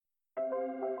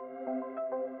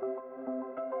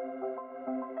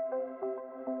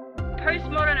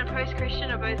Postmodern and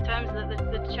post-Christian are both terms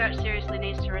that the church seriously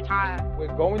needs to retire.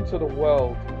 We're going to the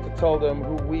world to tell them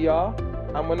who we are,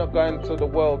 and we're not going to the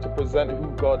world to present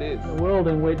who God is. A world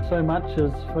in which so much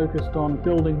is focused on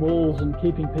building walls and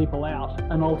keeping people out.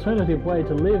 An alternative way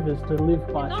to live is to live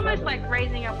by It's almost like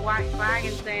raising a white flag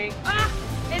and saying,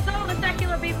 it's all the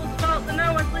secular people's fault that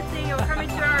no one's listening or coming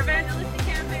to our evangelistic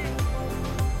campaign.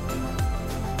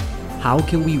 How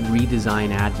can we redesign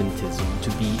Adventism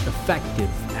to be effective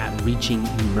at reaching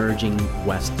emerging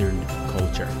Western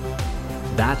culture?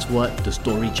 That's what the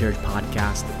Story Church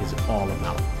podcast is all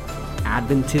about.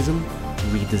 Adventism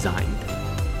redesigned.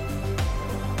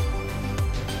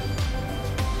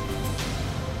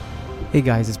 Hey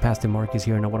guys, it's Pastor Marcus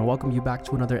here, and I want to welcome you back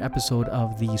to another episode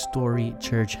of the Story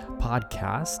Church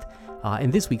podcast.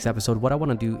 In this week's episode, what I want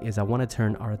to do is I want to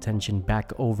turn our attention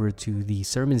back over to the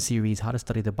sermon series, How to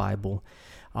Study the Bible.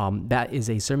 That is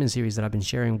a sermon series that I've been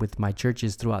sharing with my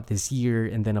churches throughout this year.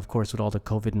 And then, of course, with all the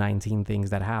COVID-19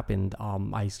 things that happened,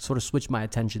 I sort of switched my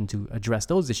attention to address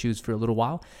those issues for a little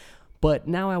while. But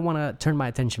now I want to turn my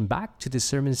attention back to this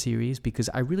sermon series because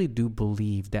I really do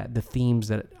believe that the themes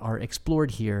that are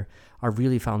explored here are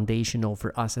really foundational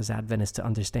for us as Adventists to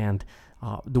understand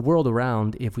the world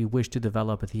around if we wish to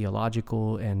develop a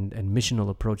theological and missional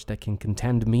approach that can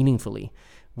contend meaningfully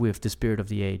with the spirit of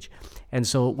the age. And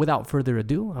so without further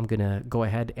ado, I'm going to go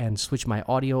ahead and switch my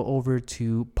audio over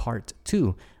to part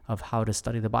 2 of How to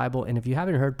Study the Bible. And if you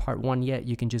haven't heard part 1 yet,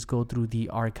 you can just go through the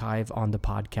archive on the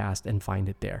podcast and find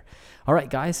it there. All right,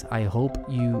 guys, I hope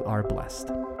you are blessed.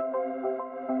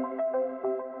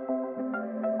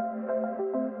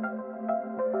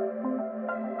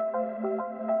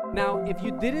 Now, if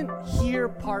you didn't hear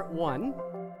part 1,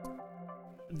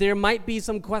 there might be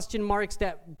some question marks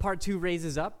that part 2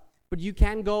 raises up, but you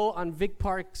can go on Vic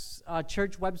Park's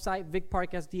church website,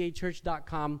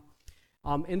 vicparksdachurch.com.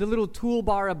 In the little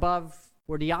toolbar above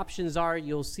where the options are,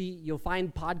 you'll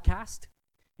find podcast.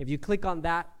 If you click on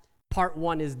that, part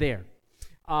 1 is there.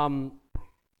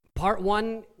 Part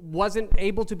 1 wasn't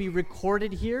able to be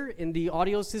recorded here in the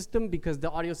audio system because the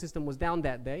audio system was down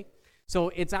that day. So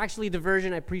it's actually the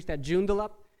version I preached at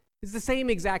Joondalup. It's the same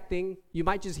exact thing. You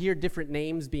might just hear different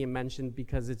names being mentioned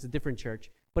because it's a different church,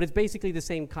 but it's basically the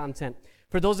same content.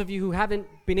 For those of you who haven't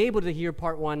been able to hear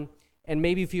part 1 and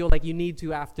maybe feel like you need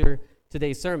to after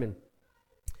today's sermon.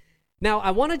 Now,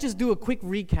 I want to just do a quick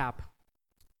recap.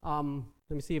 Let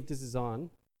me see if this is on.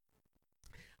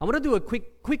 I want to do a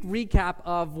quick recap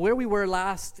of where we were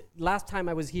last time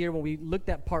I was here when we looked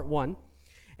at part 1,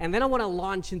 and then I want to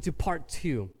launch into part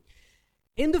 2.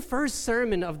 In the first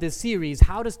sermon of this series,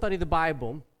 How to Study the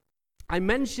Bible, I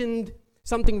mentioned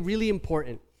something really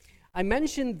important. I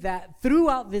mentioned that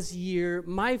throughout this year,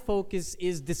 my focus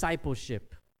is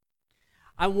discipleship.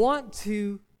 I want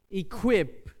to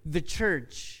equip the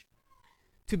church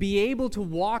to be able to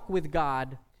walk with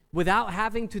God without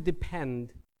having to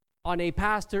depend on a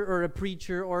pastor or a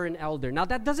preacher or an elder. Now,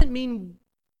 that doesn't mean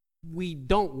we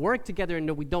don't work together and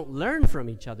that we don't learn from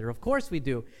each other. Of course we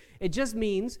do. It just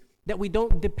means that we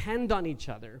don't depend on each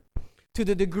other to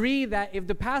the degree that if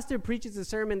the pastor preaches a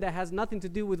sermon that has nothing to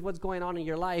do with what's going on in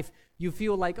your life, you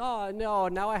feel like, oh, no,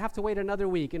 now I have to wait another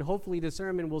week and hopefully the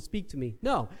sermon will speak to me.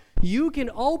 No, you can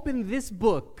open this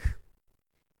book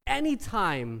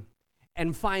anytime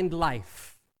and find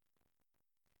life.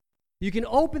 You can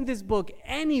open this book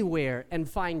anywhere and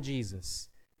find Jesus.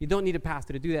 You don't need a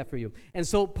pastor to do that for you. And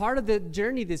so part of the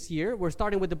journey this year, we're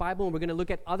starting with the Bible, and we're going to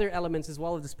look at other elements as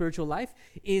well of the spiritual life,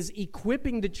 is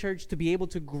equipping the church to be able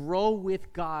to grow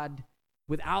with God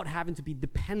without having to be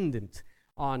dependent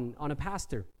on a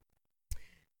pastor.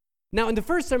 Now, in the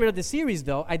first sermon of the series,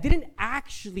 though, I didn't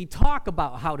actually talk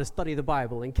about how to study the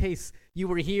Bible, in case you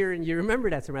were here and you remember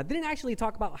that sermon. I didn't actually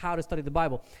talk about how to study the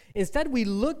Bible. Instead, we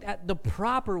looked at the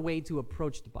proper way to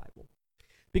approach the Bible.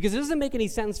 Because it doesn't make any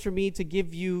sense for me to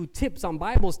give you tips on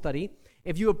Bible study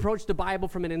if you approach the Bible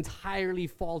from an entirely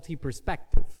faulty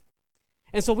perspective.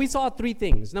 And so we saw 3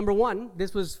 things. Number 1,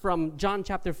 this was from John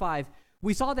chapter 5.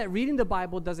 We saw that reading the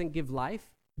Bible doesn't give life.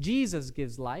 Jesus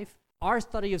gives life. Our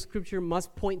study of Scripture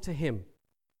must point to Him,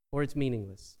 or it's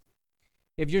meaningless.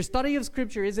 If your study of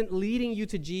Scripture isn't leading you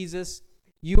to Jesus,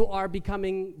 you are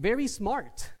becoming very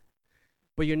smart,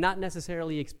 but you're not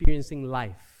necessarily experiencing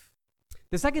life.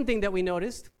 The second thing that we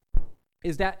noticed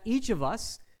is that each of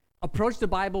us approach the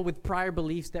Bible with prior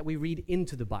beliefs that we read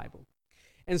into the Bible.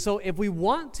 And so if we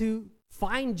want to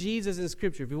find Jesus in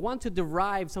Scripture, if we want to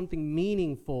derive something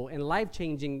meaningful and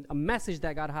life-changing, a message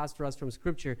that God has for us from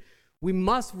Scripture, we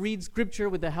must read Scripture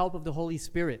with the help of the Holy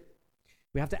Spirit.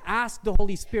 We have to ask the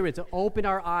Holy Spirit to open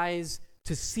our eyes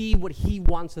to see what He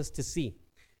wants us to see.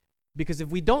 Because if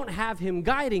we don't have him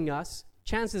guiding us,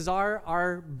 chances are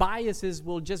our biases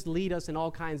will just lead us in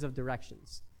all kinds of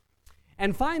directions.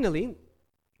 And finally,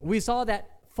 we saw that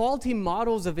faulty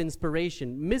models of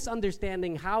inspiration,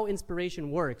 misunderstanding how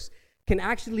inspiration works, can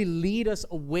actually lead us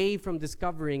away from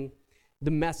discovering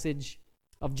the message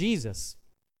of Jesus.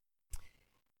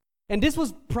 And this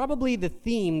was probably the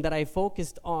theme that I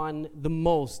focused on the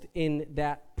most in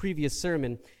that previous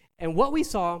sermon. And what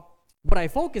I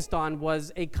focused on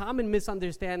was a common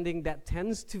misunderstanding that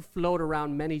tends to float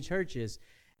around many churches.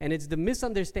 And it's the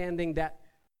misunderstanding that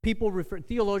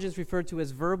theologians refer to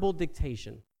as verbal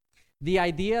dictation. The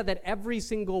idea that every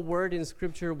single word in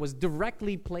Scripture was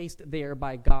directly placed there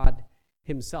by God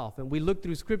himself. And we looked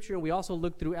through Scripture, and we also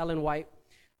looked through Ellen White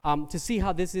to see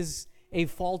how this is a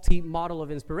faulty model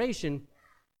of inspiration.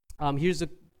 Here's a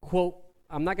quote.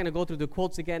 I'm not going to go through the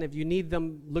quotes again. If you need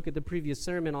them, look at the previous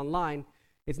sermon online.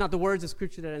 It's not the words of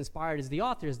Scripture that are inspired, it's the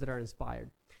authors that are inspired.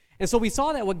 And so we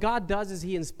saw that what God does is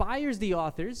he inspires the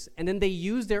authors, and then they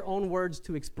use their own words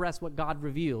to express what God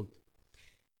revealed.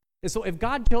 And so if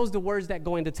God chose the words that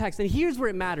go into text, and here's where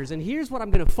it matters, and here's what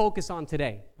I'm going to focus on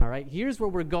today, all right? Here's where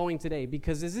we're going today,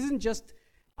 because this isn't just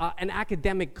an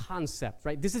academic concept,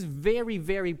 right? This is very,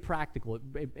 very practical.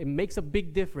 It makes a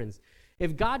big difference.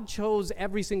 If God chose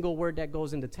every single word that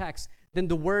goes into text, then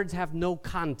the words have no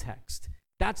context.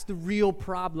 That's the real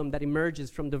problem that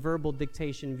emerges from the verbal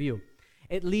dictation view.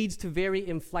 It leads to very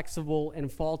inflexible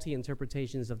and faulty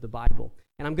interpretations of the Bible.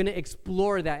 And I'm going to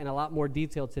explore that in a lot more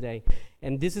detail today.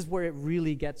 And this is where it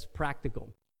really gets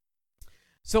practical.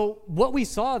 So what we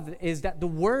saw is that the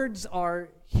words are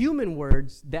human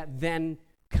words that then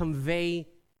convey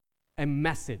a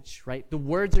message, right? The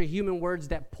words are human words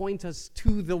that point us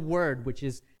to the Word, which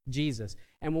is Jesus.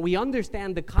 And when we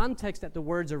understand the context that the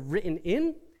words are written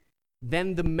in,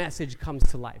 then the message comes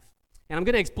to life. And I'm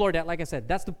going to explore that. Like I said,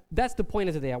 that's the point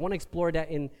of today. I want to explore that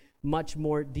in much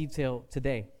more detail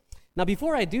today. Now,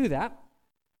 before I do that,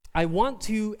 I want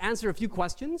to answer a few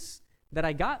questions that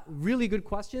I got, really good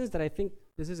questions that I think,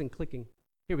 this isn't clicking.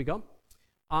 Here we go.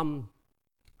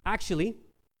 Actually,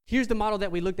 here's the model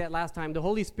that we looked at last time. The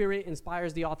Holy Spirit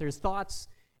inspires the author's thoughts,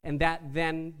 and that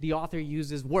then the author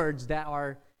uses words that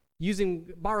are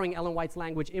borrowing Ellen White's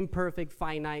language, imperfect,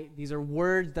 finite. These are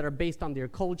words that are based on their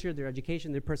culture, their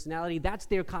education, their personality. That's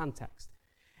their context.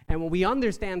 And when we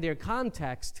understand their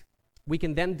context, we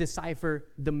can then decipher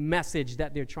the message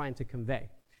that they're trying to convey.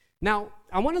 Now,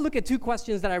 I want to look at two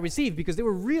questions that I received because they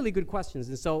were really good questions.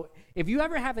 And so if you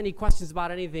ever have any questions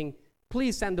about anything,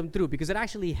 please send them through because it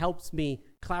actually helps me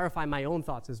clarify my own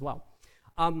thoughts as well.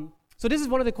 So this is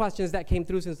one of the questions that came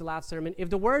through since the last sermon.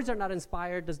 If the words are not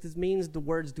inspired, does this mean the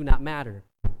words do not matter?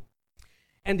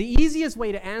 And the easiest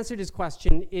way to answer this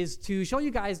question is to show you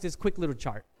guys this quick little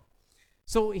chart.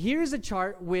 So here's a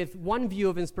chart with one view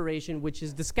of inspiration, which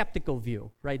is the skeptical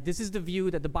view, right? This is the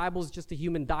view that the Bible is just a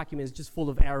human document, it's just full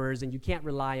of errors, and you can't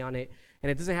rely on it,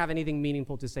 and it doesn't have anything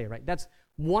meaningful to say, right? That's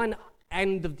one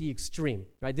end of the extreme,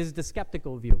 right? This is the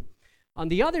skeptical view. On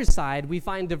the other side, we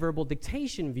find the verbal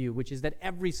dictation view, which is that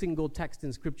every single text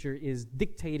in Scripture is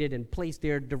dictated and placed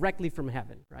there directly from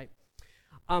heaven, right?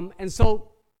 And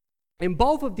so in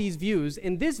both of these views,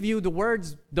 in this view, the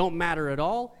words don't matter at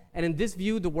all, and in this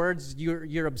view, the words,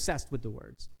 you're obsessed with the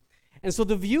words. And so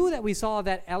the view that we saw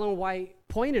that Ellen White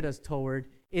pointed us toward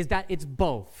is that it's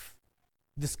both.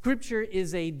 The Scripture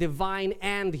is a divine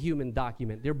and human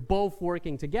document. They're both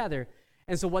working together.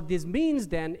 And so what this means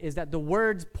then is that the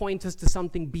words point us to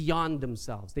something beyond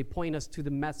themselves. They point us to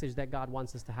the message that God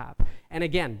wants us to have. And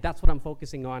again, that's what I'm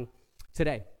focusing on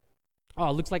today. Oh,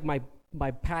 it looks like my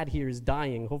pad here is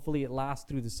dying. Hopefully it lasts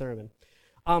through the sermon.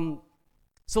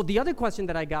 So the other question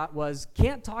that I got was,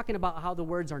 can't talking about how the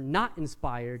words are not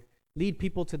inspired lead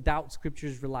people to doubt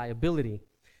Scripture's reliability?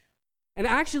 And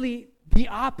actually, the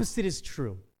opposite is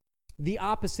true. The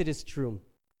opposite is true.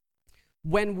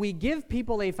 When we give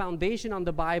people a foundation on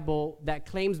the Bible that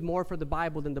claims more for the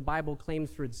Bible than the Bible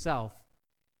claims for itself,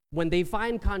 when they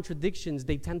find contradictions,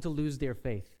 they tend to lose their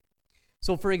faith.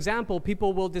 So, for example,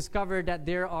 people will discover that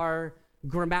there are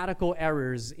grammatical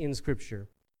errors in Scripture.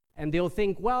 And they'll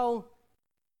think, well,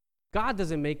 God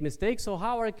doesn't make mistakes, so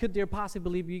how could there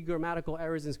possibly be grammatical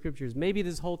errors in Scriptures? Maybe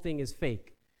this whole thing is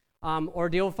fake. Or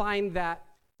they'll find that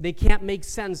they can't make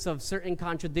sense of certain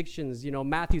contradictions. You know,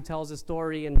 Matthew tells a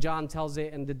story and John tells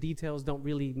it and the details don't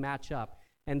really match up.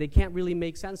 And they can't really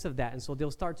make sense of that. And so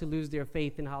they'll start to lose their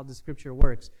faith in how the Scripture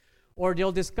works. Or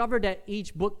they'll discover that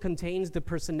each book contains the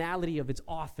personality of its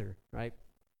author, right?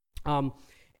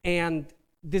 And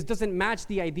this doesn't match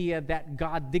the idea that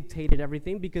God dictated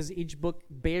everything because each book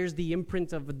bears the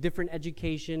imprint of a different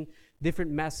education,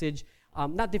 different message.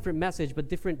 not different message, but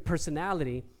different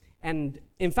personality. And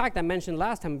in fact, I mentioned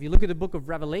last time, if you look at the book of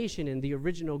Revelation in the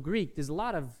original Greek, there's a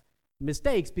lot of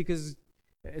mistakes because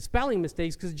spelling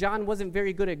mistakes because John wasn't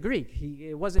very good at Greek.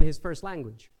 It wasn't his first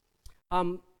language.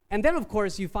 And then, of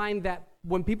course, you find that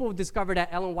when people discovered that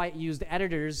Ellen White used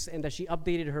editors and that she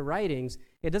updated her writings,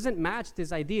 it doesn't match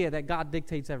this idea that God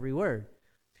dictates every word.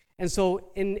 And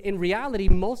so in reality,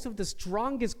 most of the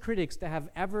strongest critics that have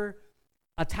ever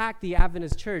attacked the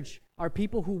Adventist church are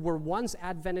people who were once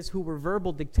Adventists, who were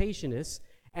verbal dictationists,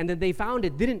 and then they found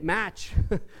it didn't match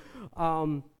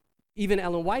even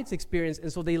Ellen White's experience,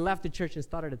 and so they left the church and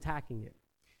started attacking it.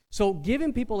 So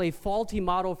giving people a faulty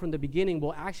model from the beginning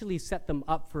will actually set them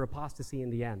up for apostasy in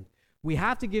the end. We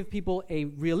have to give people a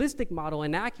realistic model,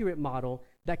 an accurate model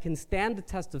that can stand the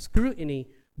test of scrutiny,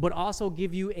 but also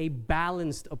give you a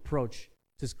balanced approach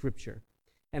to Scripture.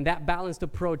 And that balanced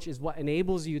approach is what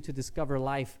enables you to discover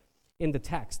life in the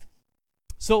text.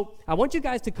 So I want you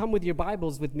guys to come with your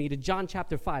Bibles with me to John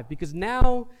chapter 5, because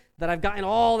now that I've gotten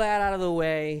all that out of the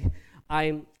way,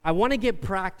 I want to get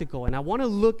practical, and I want to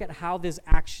look at how this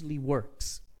actually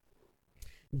works.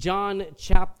 John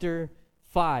chapter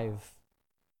 5.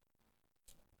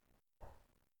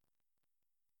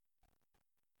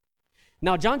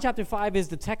 Now, John chapter 5 is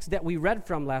the text that we read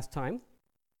from last time,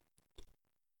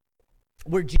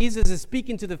 where Jesus is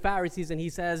speaking to the Pharisees, and he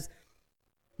says,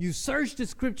 "You search the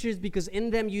Scriptures because in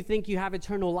them you think you have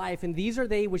eternal life, and these are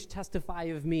they which testify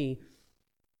of me.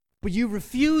 But you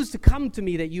refuse to come to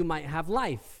me that you might have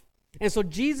life." And so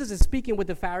Jesus is speaking with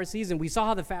the Pharisees, and we saw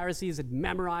how the Pharisees had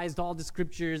memorized all the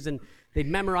Scriptures, and they'd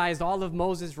memorized all of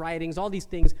Moses' writings, all these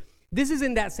things. This is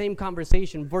in that same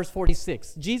conversation, verse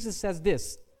 46. Jesus says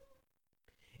this,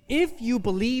 "If you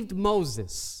believed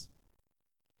Moses,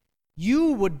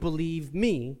 you would believe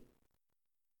me,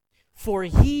 for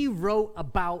he wrote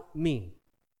about me."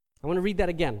 I want to read that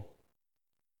again.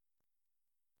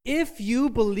 "If you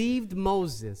believed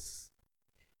Moses,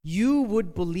 you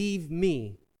would believe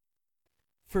me,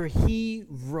 for he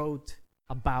wrote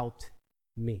about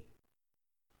me."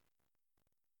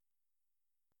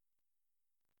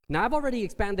 Now, I've already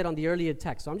expanded on the earlier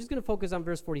text, so I'm just going to focus on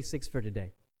verse 46 for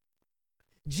today.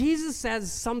 Jesus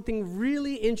says something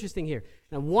really interesting here.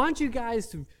 And I want you guys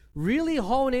to really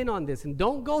hone in on this and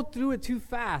don't go through it too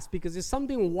fast because there's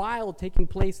something wild taking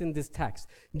place in this text.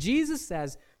 Jesus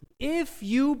says, if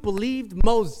you believed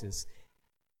Moses,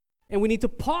 and we need to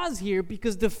pause here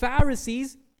because the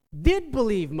Pharisees did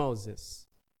believe Moses.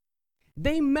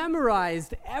 They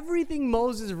memorized everything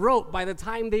Moses wrote by the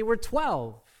time they were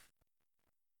 12.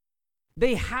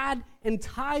 They had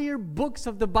entire books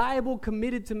of the Bible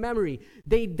committed to memory.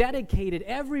 They dedicated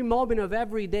every moment of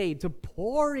every day to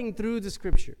pouring through the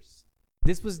Scriptures.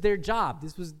 This was their job.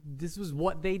 This was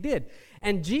what they did.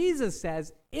 And Jesus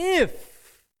says,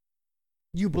 if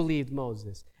you believed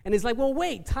Moses. And it's like, well,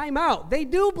 wait, time out. They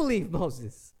do believe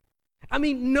Moses. I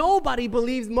mean, nobody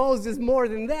believes Moses more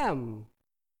than them.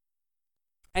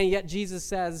 And yet Jesus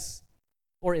says,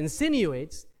 or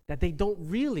insinuates, that they don't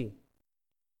really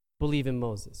believe in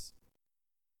Moses.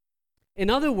 In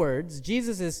other words,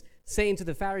 Jesus is saying to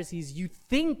the Pharisees, you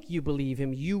think you believe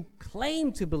him, you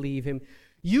claim to believe him,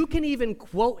 you can even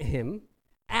quote him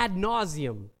ad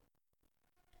nauseum,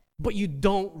 but you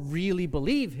don't really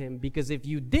believe him, because if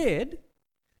you did,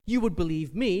 you would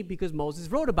believe me because Moses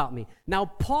wrote about me. Now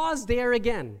pause there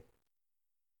again.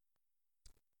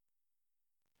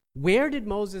 Where did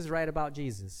Moses write about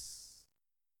Jesus?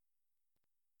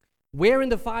 Where in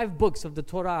the 5 books of the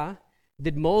Torah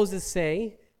did Moses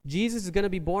say Jesus is going to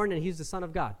be born and he's the Son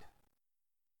of God?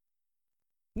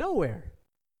 Nowhere.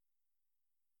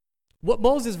 What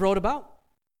Moses wrote about?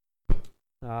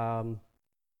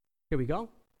 Here we go.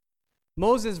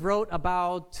 Moses wrote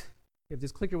about, if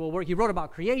this clicker will work, he wrote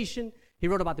about creation. He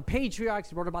wrote about the patriarchs.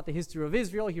 He wrote about the history of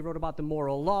Israel. He wrote about the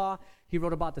moral law. He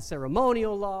wrote about the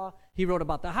ceremonial law. He wrote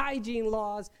about the hygiene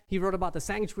laws. He wrote about the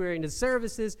sanctuary and the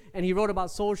services. And he wrote about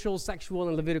social, sexual,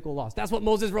 and Levitical laws. That's what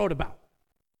Moses wrote about.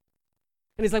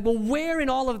 And it's like, well, where in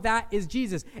all of that is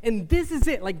Jesus? And this is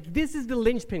it. Like, this is the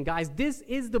linchpin, guys. This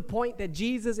is the point that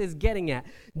Jesus is getting at.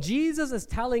 Jesus is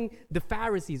telling the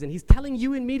Pharisees, and he's telling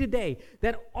you and me today,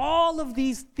 that all of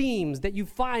these themes that you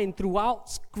find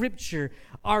throughout Scripture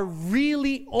are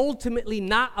really ultimately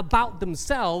not about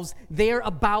themselves. They're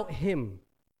about him.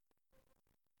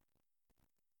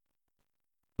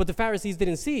 But the Pharisees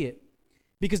didn't see it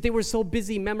because they were so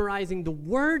busy memorizing the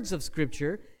words of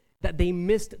Scripture that they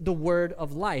missed the word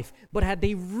of life. But had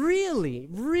they really,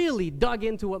 really dug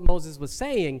into what Moses was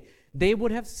saying, they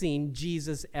would have seen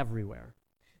Jesus everywhere.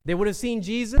 They would have seen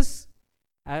Jesus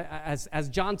As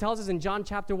John tells us in John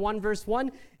chapter 1, verse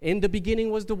 1, in the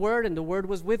beginning was the Word, and the Word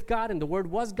was with God, and the Word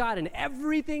was God, and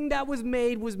everything that was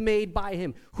made by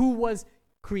him. Who was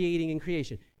creating in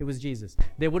creation? It was Jesus.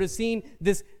 They would have seen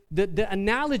the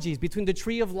analogies between the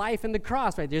tree of life and the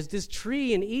cross, right? There's this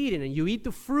tree in Eden, and you eat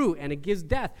the fruit, and it gives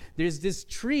death. There's this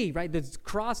tree, right? The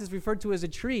cross is referred to as a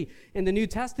tree in the New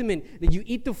Testament, that you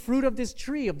eat the fruit of this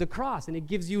tree, of the cross, and it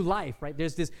gives you life, right?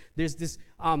 There's this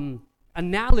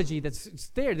analogy that's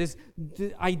there,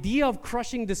 the idea of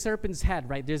crushing the serpent's head,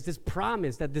 right? There's this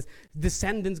promise that this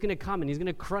descendant's going to come and he's going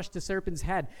to crush the serpent's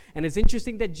head. And it's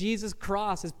interesting that Jesus'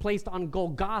 cross is placed on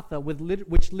Golgotha,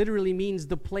 which literally means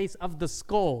the place of the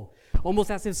skull,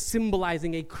 almost as if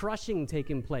symbolizing a crushing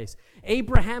taking place.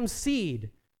 Abraham's seed,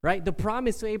 right? The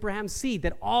promise to Abraham's seed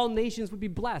that all nations would be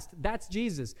blessed. That's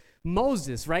Jesus.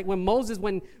 Moses, right? When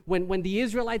the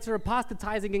Israelites are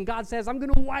apostatizing and God says, I'm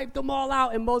going to wipe them all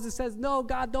out. And Moses says, no,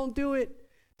 God, don't do it.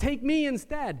 Take me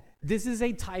instead. This is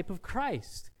a type of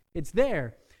Christ. It's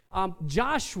there.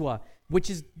 Joshua,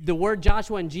 which is the word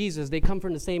Joshua and Jesus, they come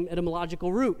from the same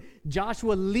etymological root.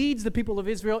 Joshua leads the people of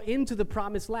Israel into the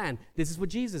promised land. This is what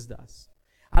Jesus does.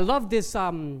 I love this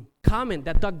comment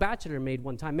that Doug Batchelor made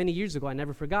one time, many years ago. I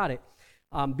never forgot it,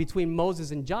 between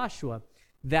Moses and Joshua,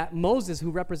 that Moses, who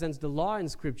represents the law in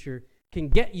Scripture, can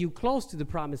get you close to the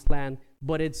promised land,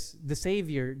 but it's the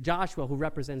Savior, Joshua, who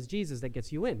represents Jesus, that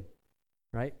gets you in,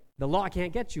 right? The law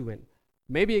can't get you in.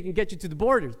 Maybe it can get you to the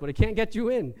borders, but it can't get you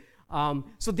in.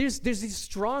 So there's these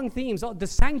strong themes. The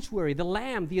sanctuary, the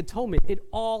lamb, the atonement, it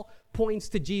all points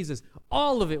to Jesus.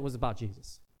 All of it was about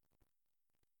Jesus.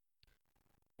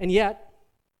 And yet,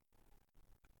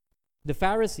 the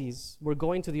Pharisees were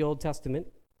going to the Old Testament.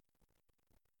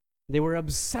 They were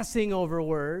obsessing over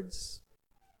words,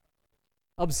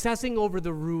 obsessing over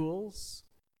the rules,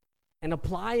 and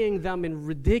applying them in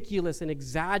ridiculous and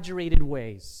exaggerated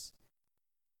ways.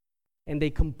 And they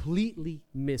completely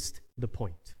missed the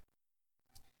point.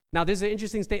 Now, there's an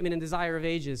interesting statement in Desire of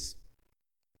Ages,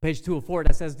 page 204,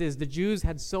 that says this: the Jews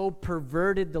had so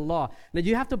perverted the law. Now,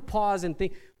 you have to pause and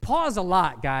think. Pause a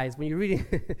lot, guys, when you're reading.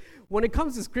 When it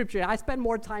comes to Scripture, I spend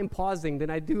more time pausing than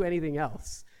I do anything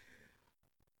else.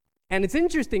 And it's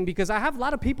interesting because I have a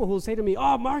lot of people who will say to me,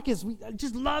 oh, Marcus, I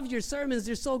just love your sermons.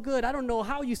 They're so good. I don't know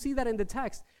how you see that in the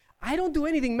text. I don't do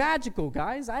anything magical,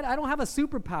 guys. I don't have a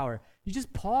superpower. You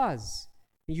just pause,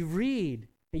 and you read,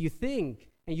 and you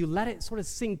think, and you let it sort of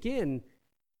sink in.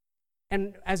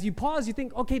 And as you pause, you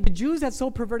think, okay, the Jews had so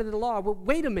perverted the law. Well,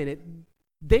 wait a minute.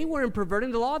 They weren't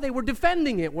perverting the law. They were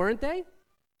defending it, weren't they?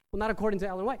 Well, not according to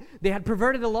Ellen White. They had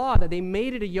perverted the law, that they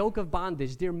made it a yoke of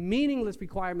bondage. Their meaningless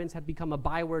requirements had become a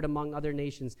byword among other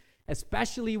nations.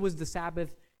 Especially was the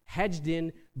Sabbath hedged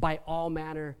in by all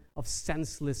manner of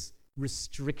senseless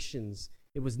restrictions.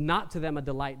 It was not to them a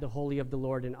delight, the holy of the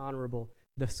Lord and honorable.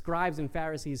 The scribes and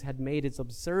Pharisees had made its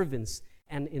observance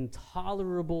an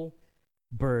intolerable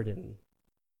burden.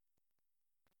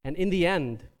 And in the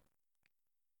end,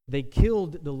 they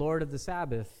killed the Lord of the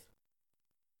Sabbath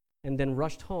and then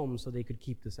rushed home so they could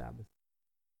keep the Sabbath.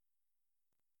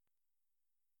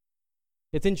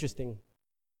 It's interesting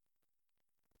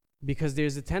because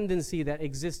there's a tendency that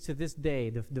exists to this day,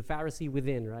 the Pharisee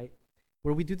within, right,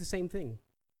 where we do the same thing.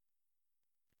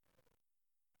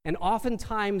 And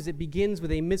oftentimes it begins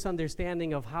with a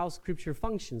misunderstanding of how Scripture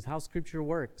functions, how Scripture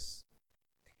works.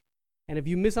 And if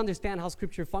you misunderstand how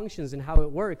Scripture functions and how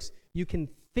it works, you can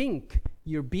think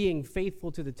you're being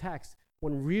faithful to the text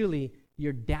when really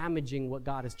you're damaging what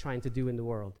God is trying to do in the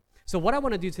world. So what I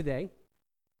want to do today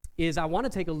is I want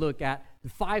to take a look at the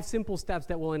 5 simple steps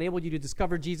that will enable you to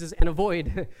discover Jesus and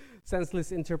avoid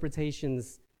senseless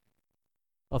interpretations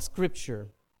of Scripture.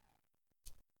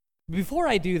 Before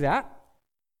I do that,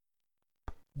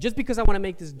 just because I want to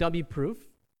make this dummy-proof,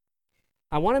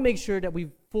 I want to make sure that we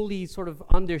fully sort of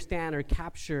understand or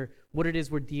capture what it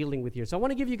is we're dealing with here. So I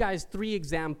want to give you guys 3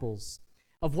 examples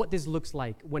of what this looks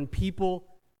like when people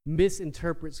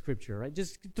misinterpret Scripture, right?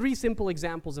 Just 3 simple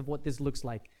examples of what this looks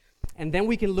like. And then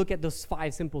we can look at those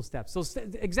 5 simple steps. So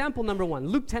example number 1,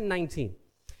 Luke 10:19.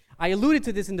 I alluded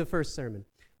to this in the first sermon.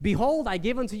 Behold, I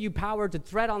give unto you power to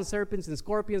tread on serpents and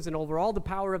scorpions and over all the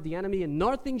power of the enemy, and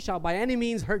nothing shall by any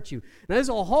means hurt you. Now, there's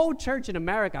a whole church in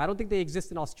America. I don't think they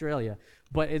exist in Australia,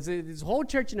 but it's a whole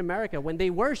church in America. When they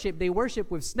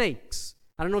worship with snakes.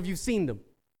 I don't know if you've seen them.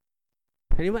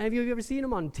 Have you ever seen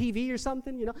them on TV or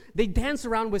something? You know, they dance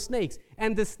around with snakes,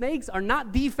 and the snakes are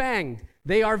not defanged.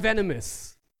 They are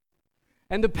venomous.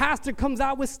 And the pastor comes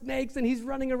out with snakes, and he's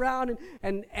running around,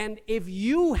 and if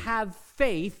you have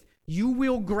faith, you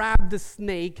will grab the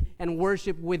snake and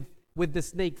worship with the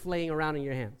snake flaying around in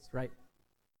your hands, right?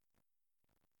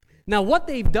 Now, what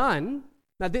they've done,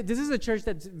 this is a church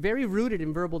that's very rooted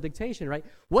in verbal dictation, right?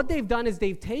 What they've done is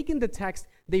they've taken the text,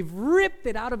 they've ripped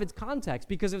it out of its context,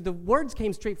 because if the words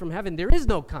came straight from heaven, there is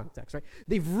no context, right?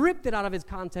 They've ripped it out of its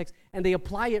context, and they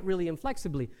apply it really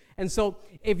inflexibly. And so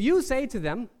if you say to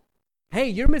them, hey,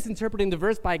 you're misinterpreting the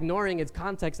verse by ignoring its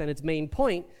context and its main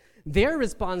point, their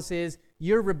response is,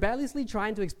 you're rebelliously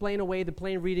trying to explain away the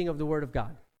plain reading of the Word of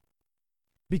God.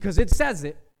 Because it says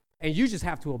it, and you just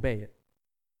have to obey it.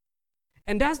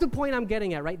 And that's the point I'm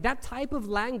getting at, right? That type of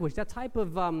language, that type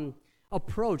of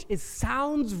approach, it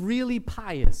sounds really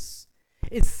pious.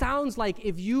 It sounds like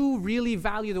if you really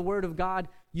value the Word of God,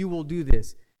 you will do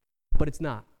this. But it's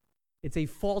not. It's a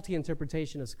faulty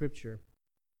interpretation of Scripture.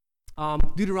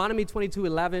 Deuteronomy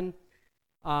 22:11.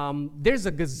 There's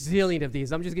a gazillion of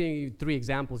these. I'm just giving you 3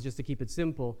 examples just to keep it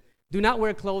simple. Do not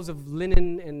wear clothes of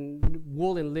linen and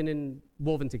wool and linen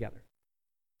woven together.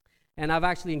 And I've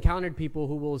actually encountered people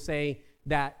who will say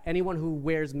that anyone who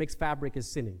wears mixed fabric is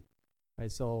sinning.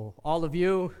 Right? So all of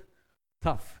you,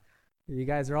 tough. You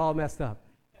guys are all messed up.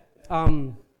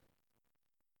 And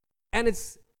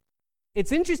it's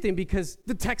interesting because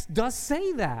the text does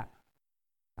say that.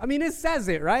 I mean, it says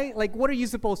it, right? Like, what are you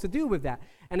supposed to do with that?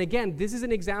 And again, this is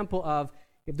an example of,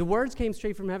 if the words came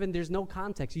straight from heaven, there's no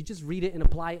context. You just read it and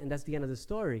apply it, and that's the end of the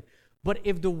story. But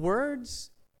if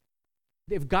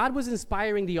God was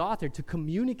inspiring the author to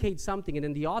communicate something, and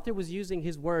then the author was using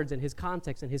his words and his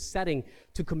context and his setting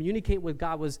to communicate what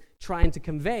God was trying to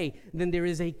convey, then there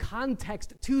is a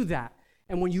context to that.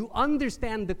 And when you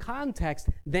understand the context,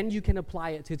 then you can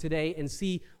apply it to today and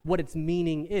see what its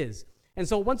meaning is. And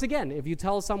so once again, if you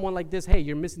tell someone like this, hey,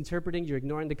 you're misinterpreting, you're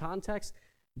ignoring the context,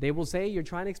 they will say you're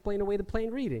trying to explain away the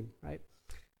plain reading, right?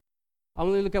 I'm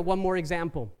going to look at one more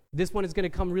example. This one is going to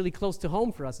come really close to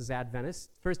home for us as Adventists.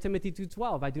 1 Timothy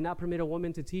 2:12, I do not permit a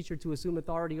woman to teach or to assume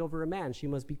authority over a man. She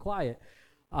must be quiet.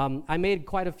 I made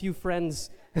quite a few friends.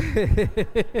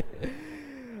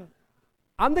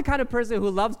 I'm the kind of person who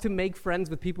loves to make friends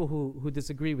with people who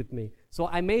disagree with me. So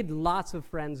I made lots of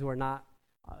friends who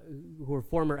are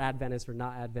former Adventists or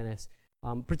not Adventists,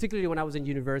 particularly when I was in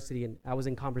university and I was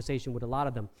in conversation with a lot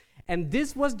of them. And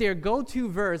this was their go-to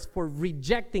verse for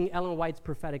rejecting Ellen White's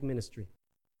prophetic ministry.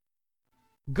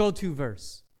 Go-to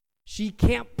verse. She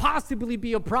can't possibly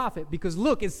be a prophet because,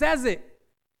 look, it says it.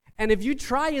 And if you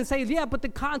try and say, yeah, but the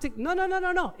context,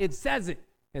 no, it says it.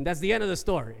 And that's the end of the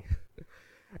story.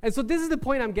 And so this is the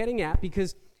point I'm getting at,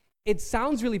 because it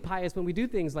sounds really pious when we do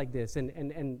things like this,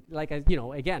 and like,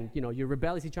 you're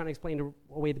rebelliously trying to explain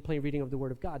away the plain reading of the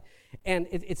Word of God. And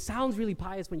it sounds really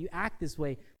pious when you act this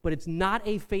way, but it's not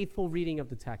a faithful reading of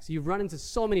the text. You've run into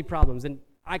so many problems, and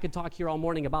I could talk here all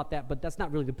morning about that, but that's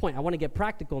not really the point. I want to get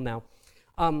practical now.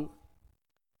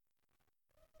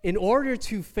 In order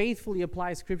to faithfully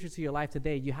apply Scripture to your life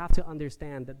today, you have to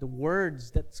understand that the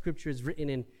words that Scripture is written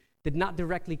in did not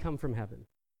directly come from heaven.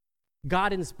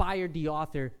 God inspired the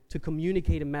author to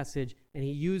communicate a message, and he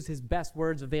used his best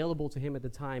words available to him at the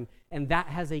time, and that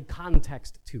has a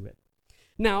context to it.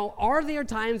 Now, are there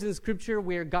times in Scripture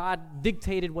where God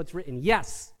dictated what's written?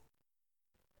 Yes.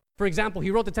 For example,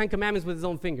 he wrote the 10 Commandments with his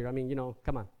own finger. I mean,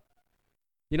 come on.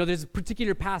 There's a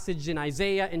particular passage in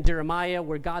Isaiah and Jeremiah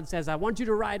where God says, I want you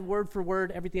to write word for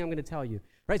word everything I'm going to tell you.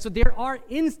 Right? So there are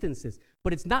instances,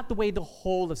 but it's not the way the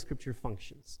whole of Scripture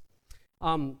functions.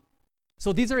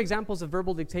 So these are examples of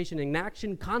verbal dictation in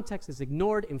action. Context is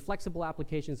ignored. Inflexible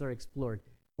applications are explored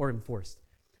or enforced.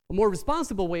 A more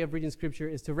responsible way of reading Scripture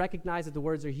is to recognize that the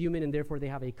words are human and therefore they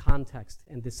have a context.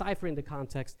 And deciphering the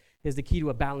context is the key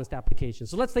to a balanced application.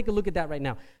 So let's take a look at that right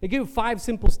now. I give you 5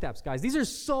 simple steps, guys. These are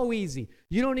so easy.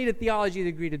 You don't need a theology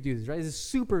degree to do this, right? This is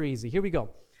super easy. Here we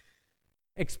go.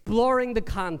 Exploring the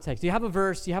context. You have a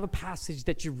verse, you have a passage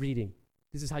that you're reading.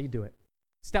 This is how you do it.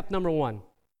 Step number 1.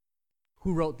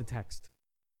 Who wrote the text?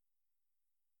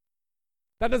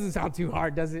 That doesn't sound too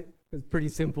hard, does it? It's pretty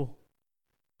simple.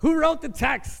 Who wrote the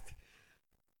text?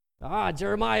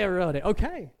 Jeremiah wrote it.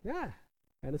 Okay, yeah.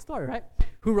 And the story, right?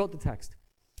 Who wrote the text?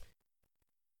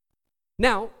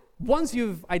 Now, once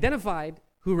you've identified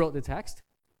who wrote the text,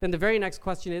 then the very next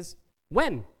question is,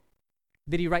 when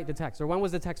did he write the text? Or when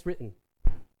was the text written?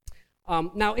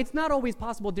 Now, it's not always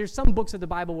possible. There's some books of the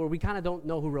Bible where we kind of don't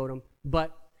know who wrote them,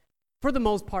 but for the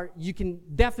most part, you can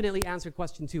definitely answer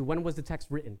question 2. When was the text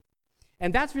written?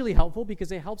 And that's really helpful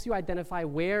because it helps you identify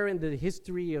where in the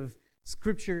history of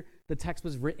Scripture the text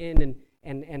was written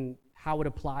and how it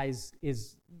applies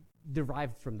is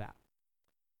derived from that.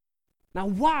 Now,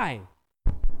 why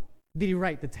did he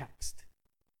write the text?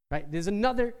 Right? There's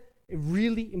another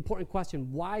really important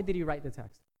question. Why did he write the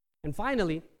text? And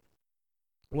finally,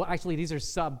 well, actually, these are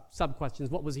sub questions.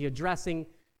 What was he addressing?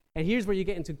 And here's where you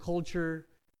get into culture,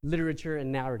 literature,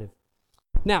 and narrative.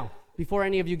 Now, before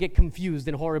any of you get confused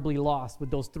and horribly lost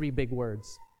with those three big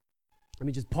words, let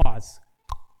me just pause.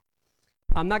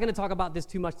 I'm not going to talk about this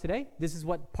too much today. This is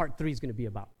what part 3 is going to be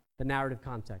about, the narrative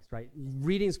context, right?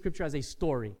 Reading Scripture as a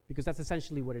story, because that's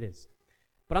essentially what it is.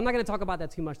 But I'm not going to talk about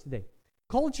that too much today.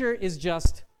 Culture is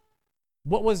just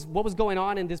what was going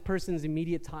on in this person's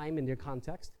immediate time in their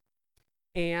context.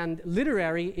 And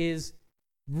literary is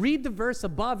read the verse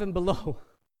above and below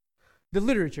the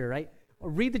literature, right? Or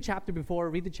read the chapter before,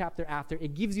 read the chapter after.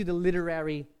 It gives you the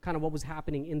literary, kind of what was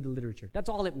happening in the literature. That's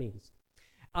all it means.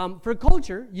 For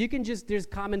culture, you can just, there's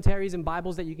commentaries and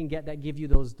Bibles that you can get that give you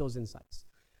those insights.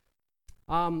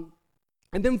 And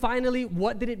then finally,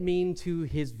 what did it mean to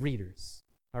his readers?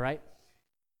 All right?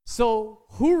 So,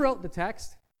 who wrote the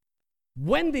text?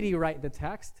 When did he write the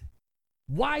text?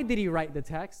 Why did he write the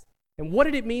text? And what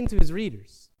did it mean to his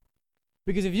readers?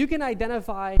 Because if you can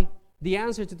identify the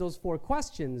answer to those 4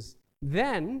 questions,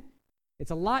 then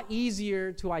it's a lot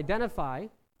easier to identify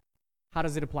how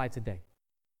does it apply today.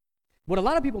 What a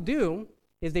lot of people do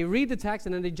is they read the text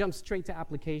and then they jump straight to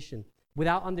application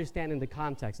without understanding the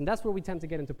context. And that's where we tend to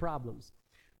get into problems.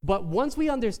 But once we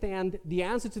understand the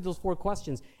answer to those 4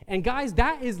 questions, and guys,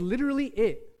 that is literally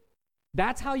it.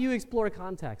 That's how you explore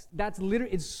context.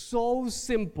 It's so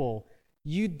simple.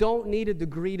 You don't need a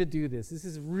degree to do this. This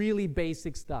is really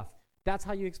basic stuff. That's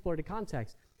how you explore the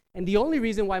context. And the only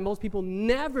reason why most people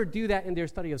never do that in their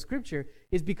study of Scripture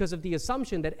is because of the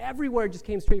assumption that every word just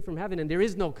came straight from heaven and there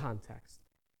is no context.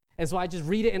 And so I just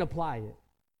read it and apply it.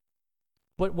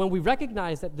 But when we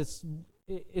recognize that this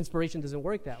inspiration doesn't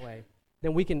work that way,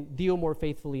 then we can deal more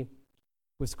faithfully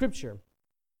with Scripture.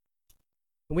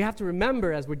 And we have to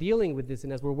remember as we're dealing with this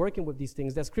and as we're working with these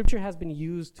things that Scripture has been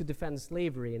used to defend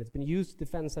slavery, and it's been used to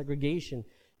defend segregation,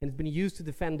 and it's been used to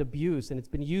defend abuse, and it's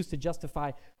been used to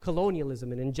justify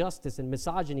colonialism and injustice and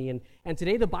misogyny. And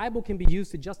today the Bible can be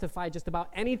used to justify just about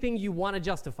anything you want to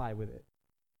justify with it.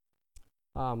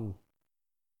 I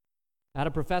had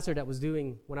a professor that was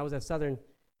doing, when I was at Southern,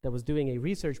 that was doing a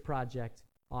research project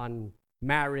on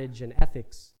marriage and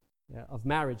ethics of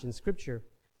marriage in Scripture.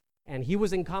 And he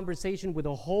was in conversation with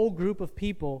a whole group of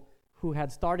people who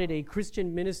had started a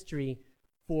Christian ministry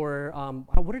for,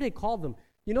 what do they call them?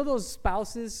 You know those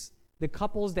spouses, the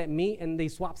couples that meet and they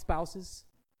swap spouses?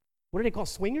 What do they call,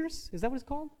 swingers? Is that what it's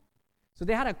called? So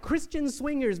they had a Christian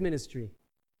swingers ministry.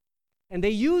 And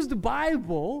they used the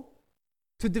Bible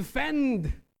to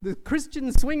defend the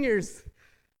Christian swingers.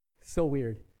 So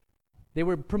weird. They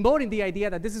were promoting the idea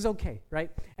that this is okay, right?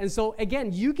 And so,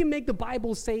 again, you can make the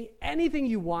Bible say anything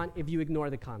you want if you ignore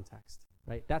the context,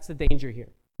 right? That's the danger here.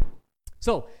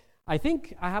 So, I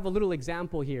think I have a little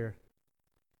example here.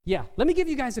 Yeah, let me give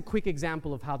you guys a quick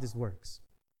example of how this works.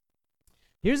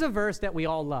 Here's a verse that we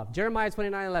all love. Jeremiah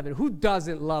 29:11. Who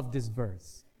doesn't love this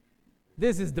verse?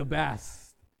 This is the best.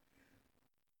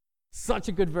 Such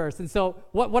a good verse. And so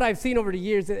what I've seen over the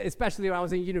years, especially when I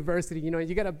was in university,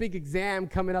 you got a big exam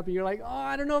coming up and you're like, oh,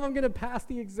 I don't know if I'm going to pass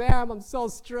the exam. I'm so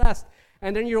stressed.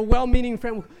 And then your well-meaning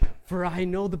friend, for I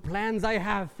know the plans I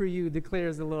have for you,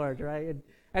 declares the Lord, right?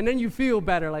 And then you feel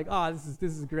better, like, oh, this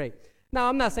is great. Now,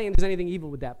 I'm not saying there's anything evil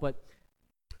with that, but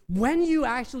when you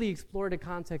actually explore the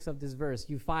context of this verse,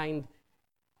 you find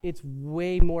it's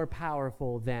way more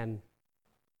powerful than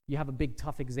you have a big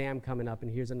tough exam coming up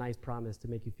and here's a nice promise to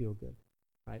make you feel good,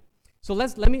 right? So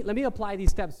let me apply these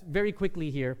steps very quickly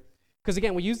here, because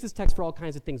again, we use this text for all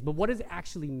kinds of things, but what does it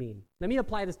actually mean? Let me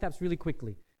apply the steps really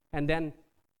quickly, and then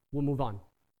we'll move on.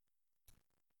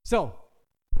 So,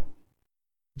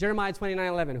 Jeremiah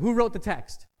 29:11. Who wrote the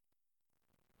text?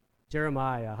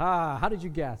 Jeremiah. How did you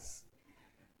guess?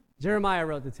 Jeremiah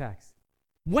wrote the text.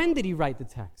 When did he write the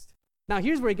text? Now,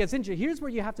 here's where it gets interesting. Here's where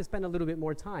you have to spend a little bit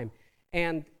more time.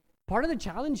 And part of the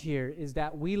challenge here is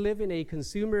that we live in a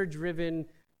consumer-driven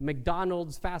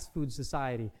McDonald's fast food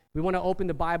society. We want to open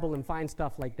the Bible and find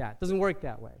stuff like that. It doesn't work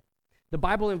that way. The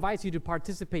Bible invites you to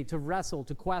participate, to wrestle,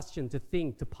 to question, to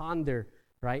think, to ponder,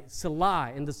 right?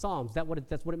 Selah in the Psalms. That's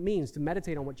what it means, to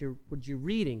meditate on what you're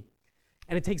reading.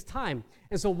 And it takes time.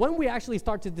 And so when we actually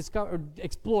start to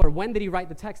explore when did he write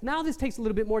the text, now this takes a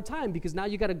little bit more time, because now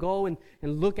you got to go and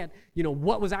look at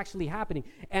what was actually happening.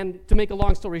 And to make a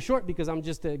long story short, because I'm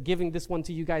just giving this one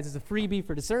to you guys as a freebie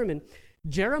for the sermon,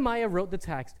 Jeremiah wrote the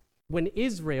text when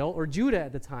Israel, or Judah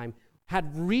at the time,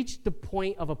 had reached the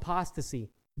point of apostasy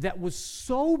that was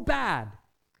so bad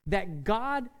that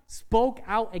God spoke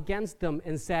out against them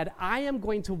and said, I am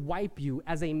going to wipe you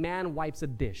as a man wipes a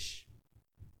dish.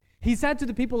 He said to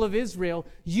the people of Israel,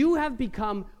 you have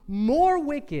become more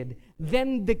wicked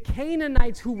than the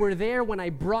Canaanites who were there when I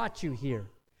brought you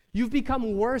here. You've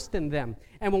become worse than them.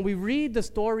 And when we read the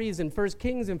stories in 1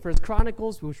 Kings and 1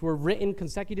 Chronicles, which were written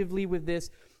consecutively with this,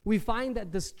 we find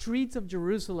that the streets of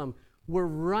Jerusalem were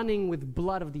running with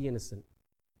blood of the innocent.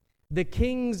 The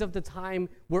kings of the time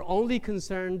were only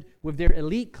concerned with their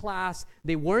elite class.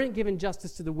 They weren't giving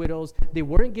justice to the widows. They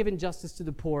weren't giving justice to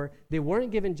the poor. They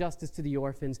weren't giving justice to the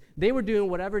orphans. They were doing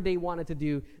whatever they wanted to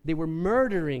do. They were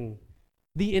murdering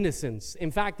the innocents.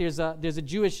 In fact, there's a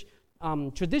Jewish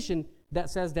tradition that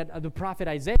says that the prophet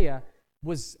Isaiah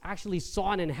was actually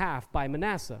sawn in half by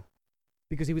Manasseh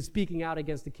because he was speaking out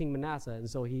against the king Manasseh, and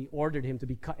so he ordered him to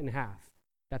be cut in half.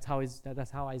 That's how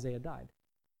Isaiah died.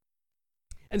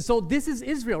 And so this is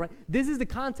Israel, right? This is the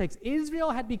context.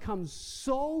 Israel had become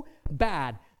so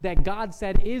bad that God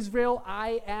said, Israel,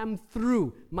 I am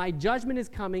through. My judgment is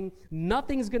coming.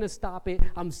 Nothing's going to stop it.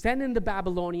 I'm sending the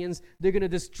Babylonians. They're going to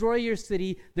destroy your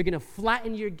city. They're going to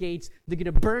flatten your gates. They're going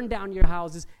to burn down your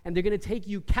houses. And they're going to take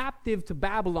you captive to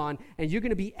Babylon. And you're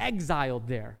going to be exiled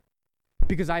there.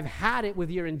 Because I've had it with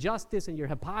your injustice and your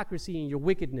hypocrisy and your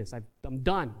wickedness. I'm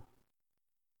done.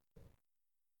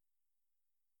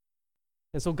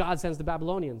 And so God sends the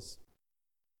Babylonians.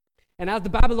 And as the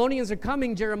Babylonians are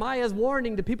coming, Jeremiah is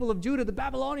warning the people of Judah, the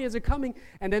Babylonians are coming.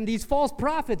 And then these false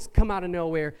prophets come out of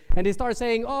nowhere. And they start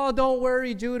saying, oh, don't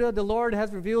worry, Judah. The Lord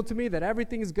has revealed to me that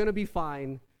everything is going to be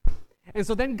fine. And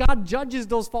so then God judges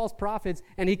those false prophets.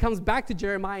 And he comes back to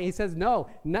Jeremiah and he says, no,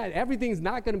 everything's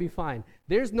not going to be fine.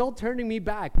 There's no turning me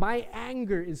back. My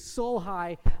anger is so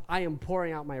high, I am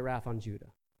pouring out my wrath on Judah.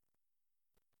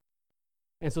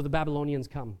 And so the Babylonians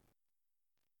come.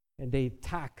 And they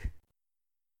attack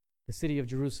the city of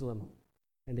Jerusalem,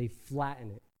 and they flatten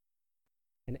it.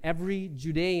 And every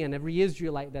Judean, every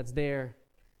Israelite that's there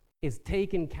is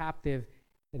taken captive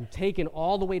and taken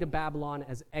all the way to Babylon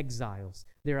as exiles.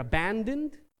 They're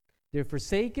abandoned. They're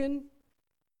forsaken.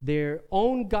 Their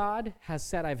own God has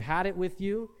said, I've had it with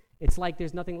you. It's like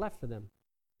there's nothing left for them.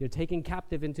 They're taken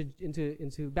captive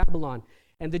into Babylon.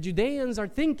 And the Judeans are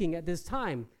thinking at this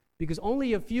time, because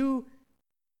only a few,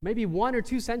 maybe 1 or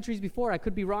 2 centuries before, I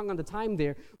could be wrong on the time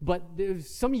there, but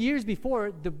some years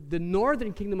before, the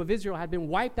northern kingdom of Israel had been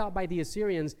wiped out by the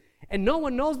Assyrians, and no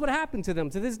one knows what happened to them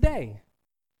to this day.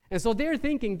 And so they're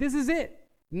thinking, this is it.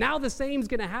 Now the same's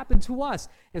going to happen to us.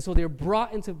 And so they're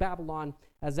brought into Babylon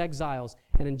as exiles.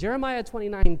 And in Jeremiah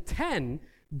 29:10,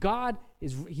 God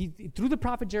through the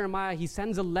prophet Jeremiah, he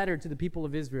sends a letter to the people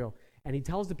of Israel, and he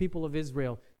tells the people of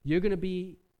Israel, you're going to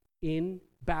be in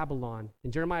Babylon,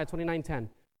 in Jeremiah 29:10,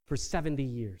 for 70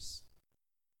 years.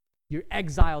 You're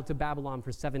exiled to Babylon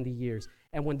for 70 years.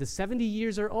 And when the 70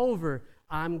 years are over,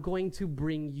 I'm going to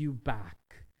bring you back.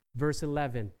 Verse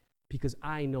 11, because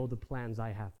I know the plans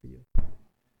I have for you.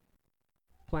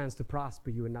 Plans to prosper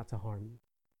you and not to harm you.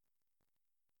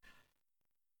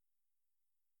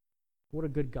 What a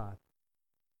good God.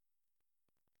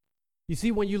 You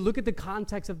see, when you look at the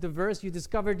context of the verse, you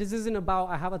discover this isn't about,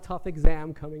 I have a tough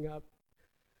exam coming up.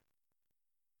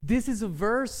 This is a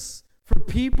verse for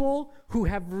people who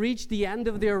have reached the end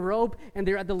of their rope and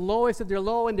they're at the lowest of their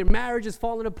low and their marriage is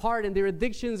falling apart and their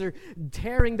addictions are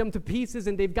tearing them to pieces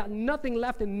and they've got nothing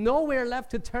left and nowhere left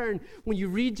to turn. When you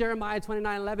read Jeremiah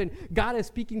 29:11, God is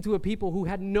speaking to a people who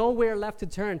had nowhere left to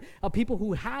turn, a people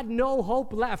who had no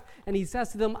hope left. And he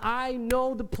says to them, I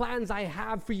know the plans I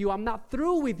have for you. I'm not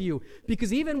through with you,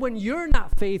 because even when you're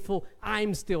not faithful,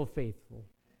 I'm still faithful.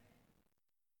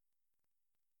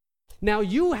 Now,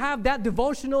 you have that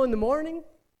devotional in the morning,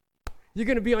 you're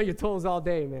going to be on your toes all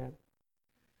day, man.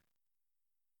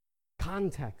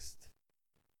 Context.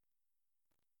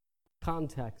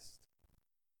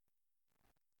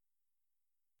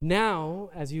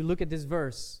 Now, as you look at this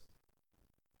verse,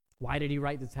 why did he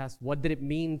write the test? What did it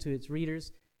mean to its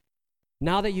readers?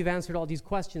 Now that you've answered all these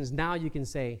questions, now you can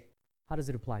say, how does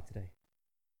it apply today?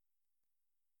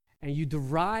 And you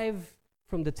derive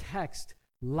from the text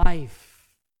life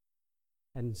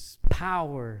and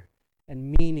power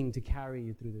and meaning to carry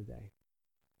you through the day.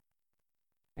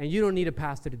 And you don't need a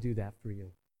pastor to do that for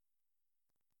you.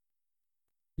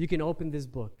 You can open this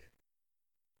book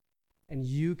and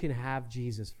you can have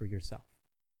Jesus for yourself.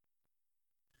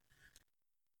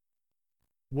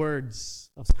 Words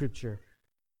of Scripture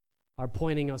are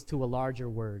pointing us to a larger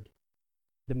word,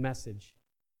 the message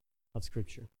of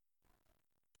Scripture.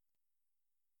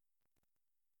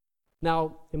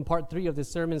 Now, in part 3 of this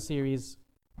sermon series,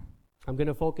 I'm going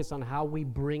to focus on how we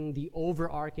bring the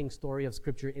overarching story of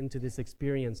Scripture into this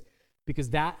experience, because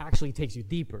that actually takes you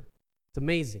deeper. It's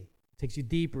amazing. It takes you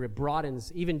deeper. It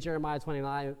broadens. Even Jeremiah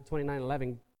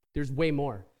 29:11, there's way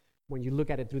more when you look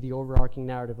at it through the overarching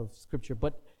narrative of Scripture.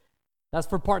 But that's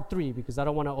for part 3, because I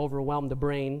don't want to overwhelm the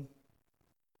brain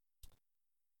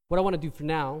what I want to do for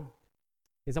now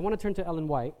is I want to turn to Ellen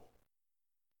White.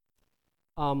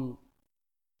 And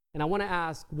I want to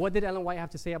ask, what did Ellen White have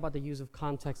to say about the use of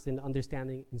context in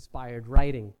understanding inspired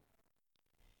writing?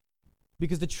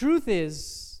 Because the truth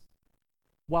is,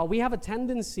 while we have a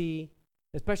tendency,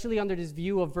 especially under this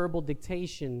view of verbal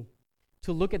dictation,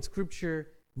 to look at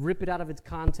Scripture, rip it out of its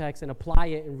context, and apply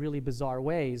it in really bizarre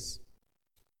ways,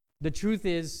 the truth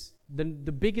is, the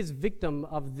biggest victim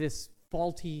of this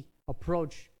faulty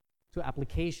approach to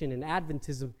application and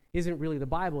Adventism isn't really the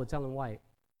Bible, it's Ellen White.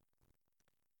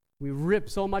 We rip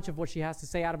so much of what she has to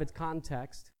say out of its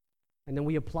context, and then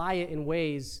we apply it in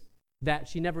ways that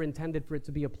she never intended for it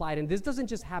to be applied. And this doesn't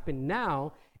just happen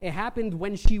now, it happened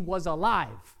when she was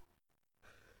alive.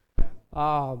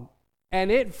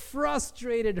 And it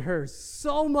frustrated her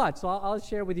so much. So I'll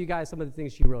share with you guys some of the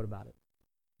things she wrote about it.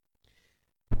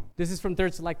 This is from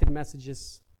Third Selected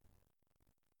Messages.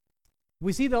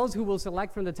 We see those who will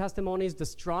select from the testimonies the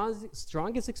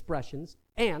strongest expressions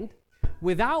and,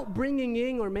 without bringing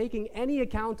in or making any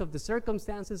account of the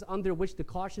circumstances under which the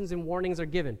cautions and warnings are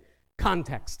given.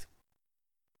 Context.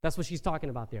 That's what she's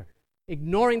talking about there.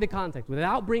 Ignoring the context,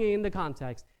 without bringing in the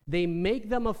context, they make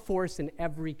them a force in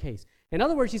every case. In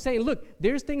other words, she's saying, look,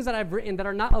 there's things that I've written that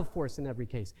are not of force in every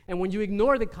case. And when you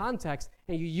ignore the context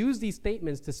and you use these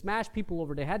statements to smash people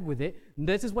over the head with it,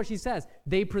 this is what she says.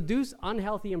 They produce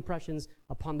unhealthy impressions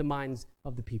upon the minds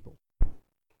of the people.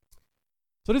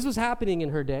 So this was happening in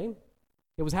her day.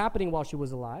 It was happening while she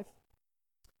was alive.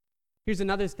 Here's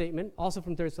another statement, also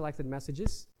from Third Selected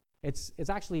Messages. It's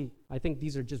actually, I think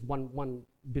these are just one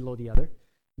below the other.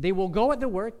 They will go at the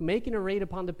work, making a raid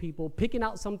upon the people, picking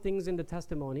out some things in the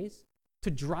testimonies to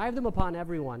drive them upon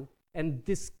everyone, and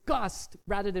disgust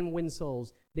rather than win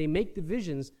souls. They make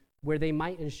divisions where they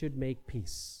might and should make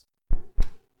peace.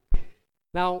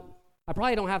 Now, I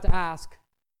probably don't have to ask,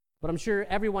 but I'm sure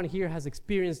everyone here has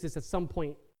experienced this at some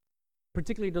point,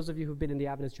 particularly those of you who've been in the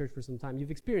Adventist church for some time.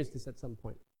 You've experienced this at some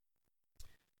point.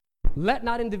 Let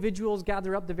not individuals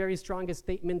gather up the very strongest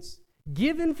statements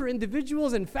given for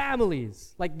individuals and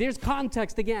families. Like there's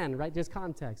context again, right? There's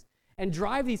context. And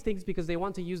drive these things because they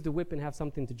want to use the whip and have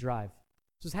something to drive.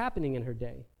 This was happening in her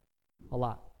day a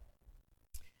lot.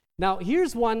 Now,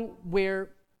 here's one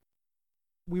where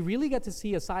we really get to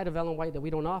see a side of Ellen White that we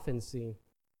don't often see,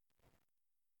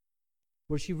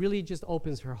 where she really just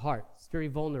opens her heart. It's very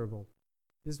vulnerable.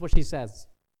 This is what she says.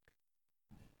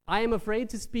 I am afraid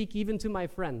to speak even to my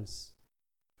friends,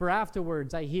 for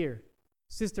afterwards I hear,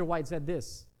 Sister White said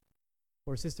this,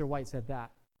 or Sister White said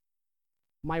that.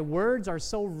 My words are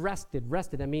so wrested,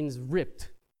 that means ripped,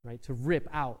 right? To rip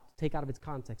out, take out of its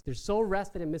context. They're so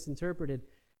wrested and misinterpreted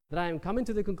that I am coming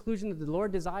to the conclusion that the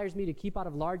Lord desires me to keep out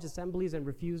of large assemblies and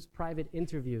refuse private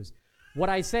interviews. What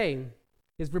I say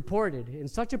is reported in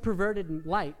such a perverted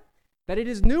light that it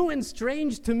is new and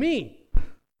strange to me.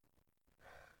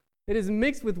 It is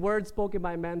mixed with words spoken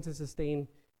by men to sustain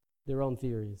their own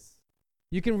theories.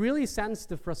 You can really sense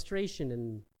the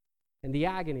frustration and the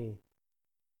agony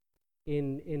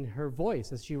in her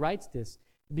voice as she writes this,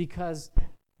 because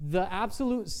the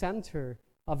absolute center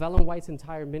of Ellen White's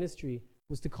entire ministry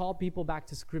was to call people back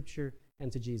to Scripture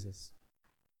and to Jesus.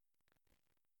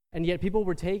 And yet people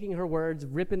were taking her words,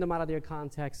 ripping them out of their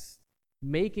context,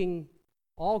 making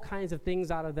all kinds of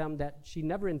things out of them that she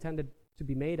never intended to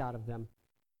be made out of them.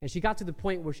 And she got to the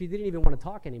point where she didn't even want to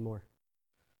talk anymore.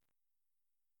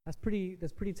 That's pretty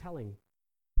telling.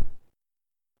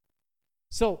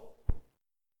 So,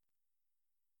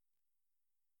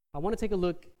 I want to take a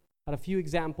look at a few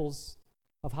examples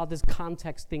of how this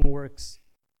context thing works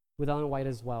with Ellen White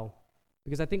as well,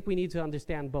 because I think we need to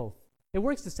understand both. It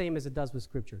works the same as it does with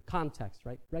Scripture. Context,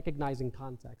 right? Recognizing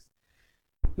context.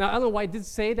 Now, Ellen White did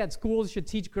say that schools should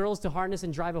teach girls to harness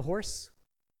and drive a horse,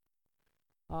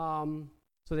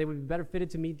 so they would be better fitted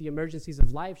to meet the emergencies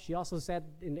of life. She also said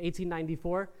in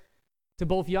 1894 to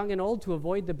both young and old to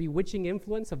avoid the bewitching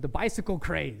influence of the bicycle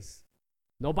craze.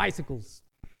 No bicycles.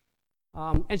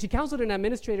 And she counseled an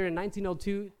administrator in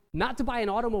 1902 not to buy an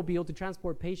automobile to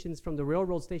transport patients from the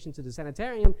railroad station to the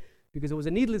sanitarium because it was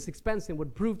a needless expense and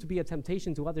would prove to be a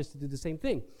temptation to others to do the same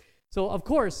thing. So, of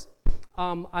course,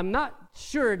 I'm not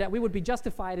sure that we would be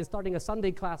justified in starting a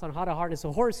Sunday class on how to harness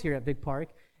a horse here at Big Park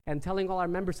and telling all our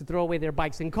members to throw away their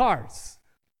bikes and cars.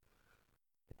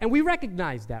 And we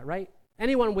recognize that, right?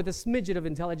 Anyone with a smidget of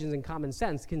intelligence and common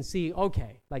sense can see,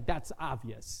 okay, like that's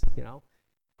obvious, you know?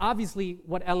 Obviously,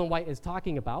 what Ellen White is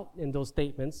talking about in those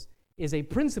statements is a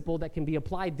principle that can be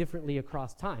applied differently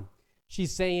across time.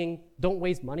 She's saying, don't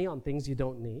waste money on things you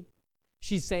don't need.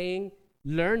 She's saying,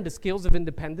 learn the skills of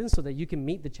independence so that you can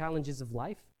meet the challenges of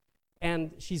life.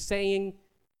 And she's saying,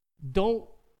 don't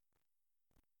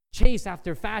chase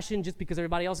after fashion just because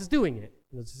everybody else is doing it.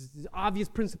 There's obvious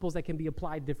principles that can be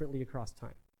applied differently across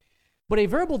time. But a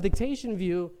verbal dictation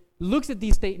view looks at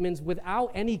these statements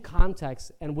without any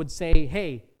context and would say,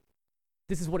 hey,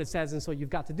 this is what it says, and so you've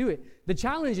got to do it. The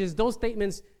challenge is those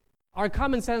statements, our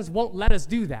common sense won't let us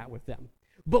do that with them.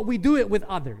 But we do it with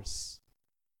others.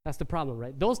 That's the problem,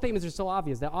 right? Those statements are so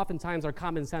obvious that oftentimes our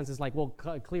common sense is like, well,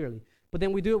 clearly. But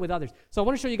then we do it with others. So I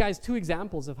want to show you guys 2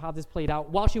 examples of how this played out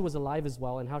while she was alive as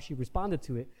well and how she responded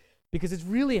to it, because it's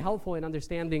really helpful in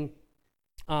understanding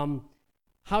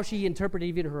how she interpreted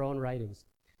even her own writings.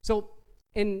 So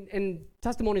in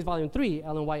Testimonies Volume 3,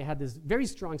 Ellen White had this very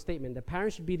strong statement that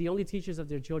parents should be the only teachers of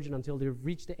their children until they've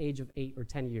reached the age of 8 or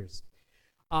 10 years.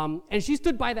 And she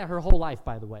stood by that her whole life,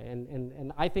 by the way,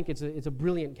 and I think it's a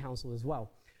brilliant counsel as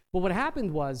well. But what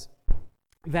happened was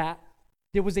that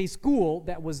there was a school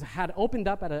that had opened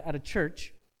up at a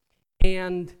church,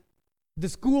 and the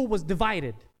school was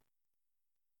divided.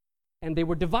 And they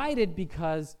were divided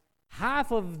because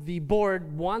half of the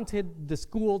board wanted the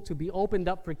school to be opened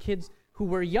up for kids who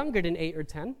were younger than 8 or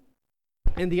 10,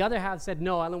 and the other half said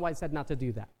no. Ellen White said not to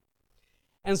do that.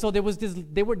 And so there was this.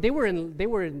 They were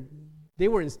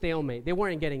in stalemate. They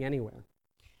weren't getting anywhere.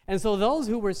 And so those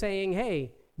who were saying,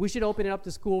 hey, we should open it up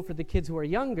to school for the kids who are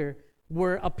younger,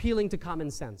 were appealing to common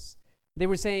sense. They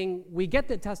were saying, we get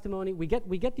the testimony, we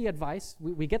get the advice,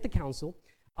 we get the counsel,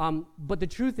 but the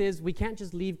truth is we can't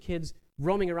just leave kids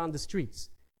roaming around the streets.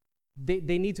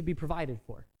 They need to be provided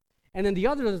for. And then the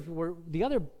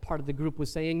other part of the group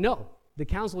was saying, no, the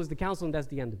counsel is the counsel and that's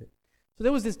the end of it. So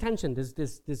there was this tension,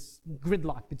 this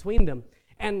gridlock between them.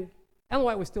 And Ellen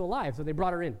White was still alive, so they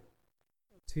brought her in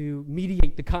to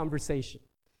mediate the conversation.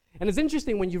 And it's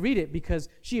interesting when you read it because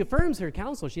she affirms her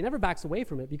counsel. She never backs away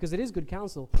from it because it is good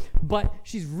counsel. But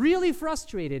she's really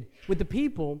frustrated with the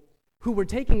people who were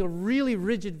taking a really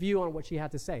rigid view on what she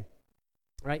had to say,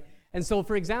 right? And so,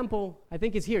 for example, I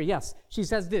think it's here, yes. She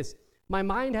says this: my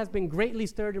mind has been greatly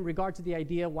stirred in regard to the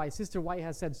idea why Sister White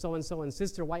has said so-and-so and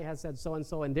Sister White has said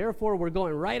so-and-so, and therefore we're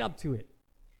going right up to it.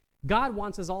 God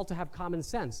wants us all to have common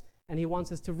sense, and he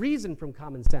wants us to reason from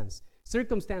common sense.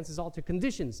 Circumstances alter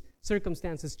conditions.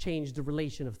 Circumstances change the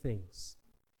relation of things.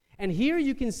 And here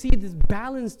you can see this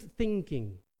balanced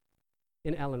thinking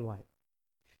in Ellen White.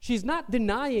 She's not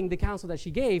denying the counsel that she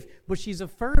gave, but she's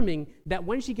affirming that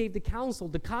when she gave the counsel,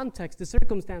 the context, the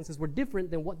circumstances were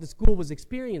different than what the school was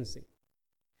experiencing.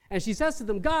 And she says to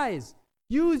them, guys,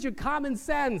 use your common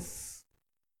sense.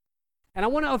 And I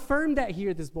want to affirm that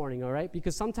here this morning, all right?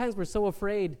 Because sometimes we're so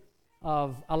afraid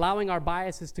of allowing our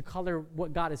biases to color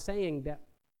what God is saying that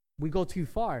we go too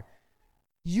far.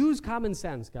 Use common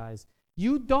sense, guys.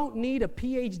 You don't need a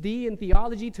PhD in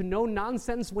theology to know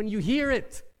nonsense when you hear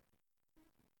it.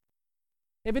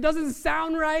 If it doesn't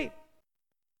sound right,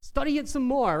 study it some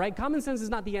more, right? Common sense is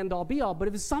not the end-all, be-all, but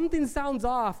if something sounds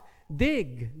off,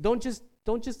 dig. Don't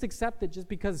just accept it just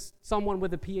because someone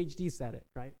with a PhD said it,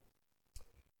 right?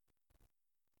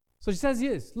 So she says,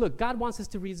 yes, look, God wants us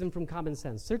to reason from common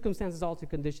sense. Circumstances alter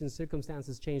conditions.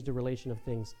 Circumstances change the relation of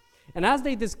things. And as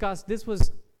they discussed, this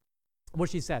was what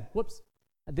she said. Whoops.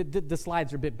 The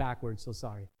slides are a bit backwards, so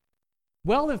sorry.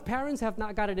 Well, if parents have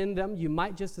not got it in them, you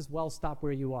might just as well stop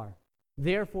where you are.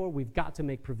 Therefore, we've got to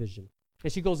make provision.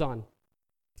 And she goes on.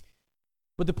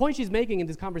 But the point she's making in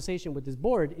this conversation with this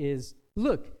board is,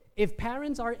 look, if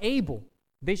parents are able,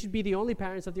 they should be the only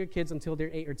parents of their kids until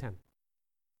they're 8 or 10.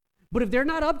 But if they're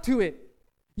not up to it,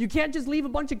 you can't just leave a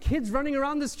bunch of kids running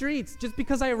around the streets just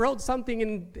because I wrote something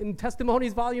in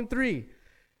Testimonies Volume 3.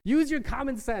 Use your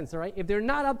common sense, all right? If they're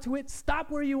not up to it,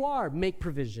 stop where you are. Make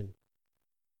provision.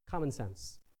 Common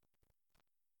sense.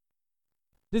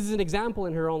 This is an example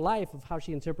in her own life of how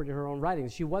she interpreted her own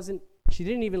writings. She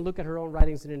didn't even look at her own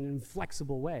writings in an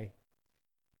inflexible way.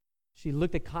 She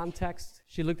looked at context,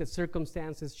 she looked at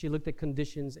circumstances, she looked at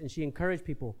conditions, and she encouraged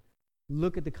people,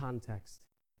 look at the context.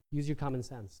 Use your common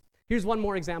sense. Here's one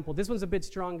more example. This one's a bit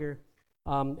stronger.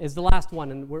 It's the last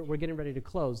one, and we're getting ready to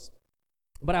close.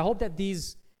 But I hope that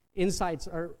these insights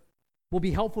will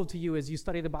be helpful to you as you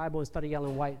study the Bible and study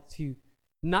Ellen White, to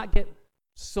not get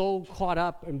so caught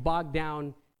up and bogged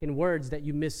down in words that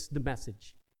you miss the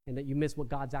message and that you miss what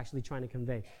God's actually trying to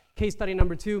convey. Case study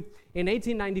number 2. In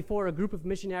 1894, a group of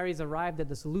missionaries arrived at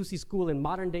the Salusi School in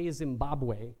modern-day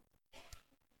Zimbabwe.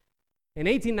 In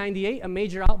 1898, a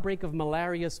major outbreak of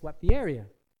malaria swept the area.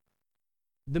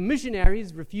 The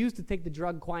missionaries refused to take the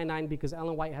drug quinine because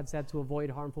Ellen White had said to avoid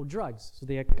harmful drugs, so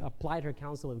they applied her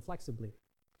counsel inflexibly.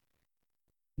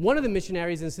 One of the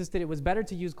missionaries insisted it was better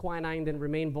to use quinine than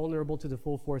remain vulnerable to the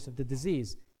full force of the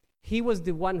disease. He was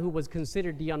the one who was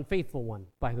considered the unfaithful one,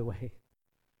 by the way.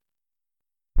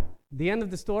 The end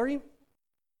of the story,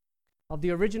 of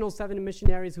the original 7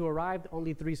 missionaries who arrived,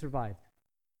 only 3 survived.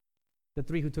 The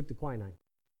 3 who took the quinine.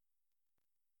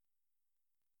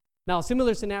 Now, a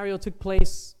similar scenario took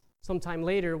place sometime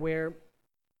later where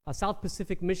a South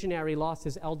Pacific missionary lost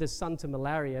his eldest son to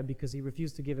malaria because he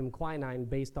refused to give him quinine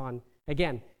based on,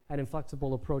 again, an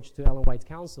inflexible approach to Ellen White's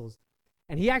counsels.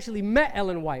 And he actually met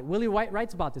Ellen White. Willie White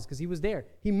writes about this because he was there.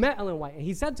 He met Ellen White, and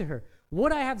he said to her,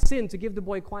 "Would I have sinned to give the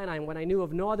boy quinine when I knew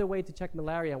of no other way to check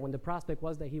malaria when the prospect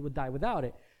was that he would die without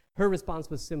it?" Her response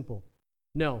was simple: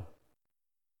 "No,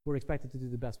 we're expected to do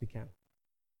the best we can."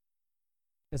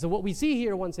 And so what we see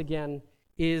here, once again,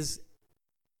 is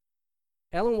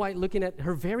Ellen White looking at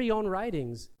her very own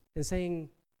writings and saying,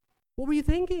 what were you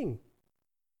thinking?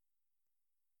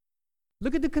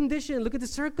 Look at the condition, look at the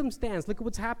circumstance, look at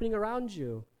what's happening around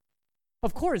you.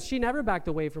 Of course, she never backed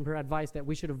away from her advice that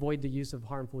we should avoid the use of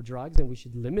harmful drugs and we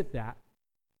should limit that.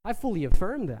 I fully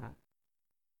affirm that.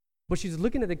 But she's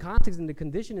looking at the context and the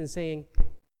condition and saying,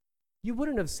 you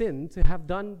wouldn't have sinned to have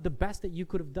done the best that you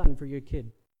could have done for your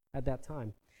kid at that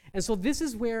time. And so this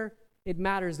is where it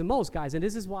matters the most, guys, and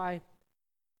this is why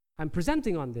I'm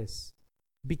presenting on this,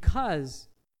 because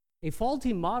a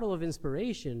faulty model of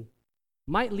inspiration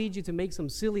might lead you to make some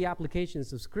silly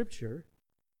applications of Scripture,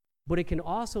 but it can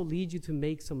also lead you to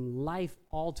make some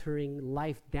life-altering,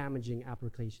 life-damaging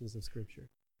applications of Scripture.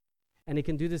 And it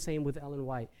can do the same with Ellen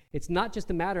White. It's not just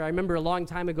a matter. I remember a long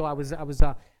time ago,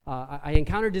 I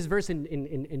encountered this verse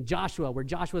in Joshua, where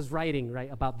Joshua's writing,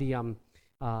 right, about the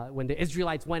when the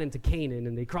Israelites went into Canaan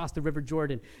and they crossed the River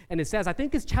Jordan. And it says, I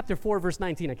think it's chapter 4, verse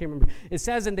 19, I can't remember. It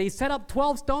says, and they set up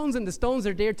 12 stones, and the stones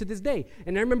are there to this day.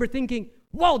 And I remember thinking,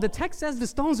 whoa, the text says the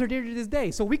stones are there to this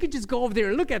day, so we could just go over there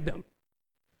and look at them.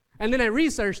 And then I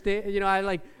researched it, I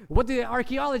like, what the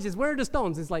archaeologists, where are the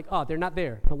stones? It's like, oh, they're not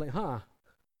there. I'm like, huh.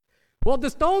 Well, the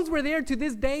stones were there to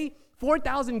this day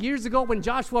 4,000 years ago when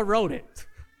Joshua wrote it,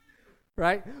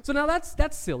 right? So now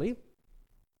that's silly.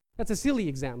 That's a silly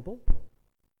example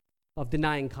of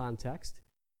denying context.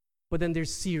 But then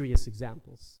there's serious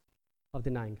examples of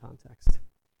denying context.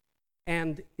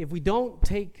 And if we don't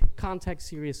take context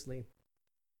seriously,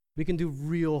 we can do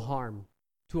real harm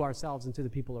to ourselves and to the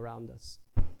people around us.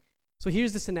 So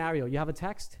here's the scenario. You have a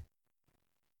text,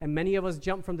 and many of us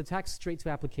jump from the text straight to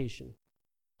application.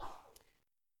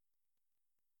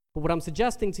 But what I'm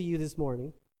suggesting to you this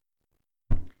morning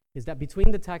is that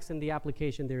between the text and the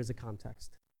application, there is a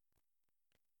context.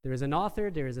 There is an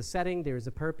author, there is a setting, there is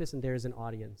a purpose, and there is an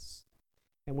audience.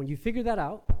 And when you figure that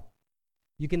out,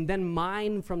 you can then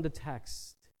mine from the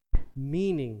text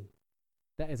meaning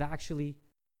that is actually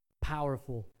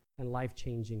powerful and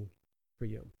life-changing for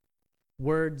you.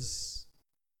 Words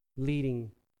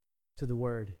leading to the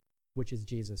Word, which is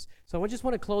Jesus. So I just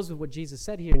want to close with what Jesus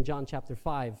said here in John chapter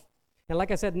 5. And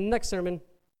like I said, in the next sermon,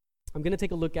 I'm going to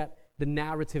take a look at the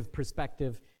narrative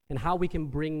perspective and how we can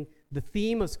bring the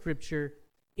theme of Scripture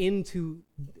into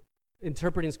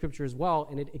interpreting Scripture as well,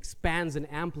 and it expands and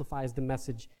amplifies the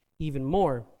message even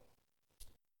more.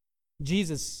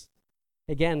 Jesus,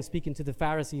 again, speaking to the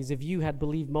Pharisees, if you had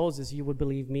believed Moses, you would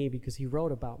believe me because he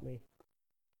wrote about me.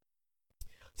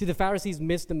 See, the Pharisees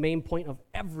missed the main point of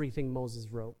everything Moses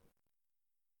wrote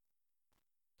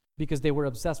because they were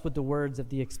obsessed with the words at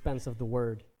the expense of the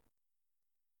word.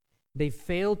 They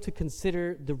failed to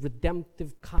consider the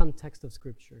redemptive context of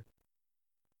Scripture.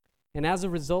 And as a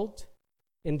result,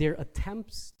 in their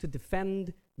attempts to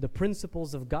defend the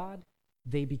principles of God,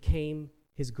 they became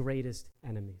his greatest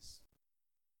enemies.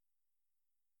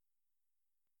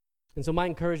 And so my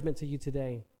encouragement to you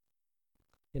today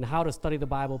in How to Study the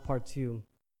Bible Part 2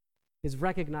 is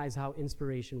recognize how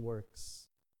inspiration works.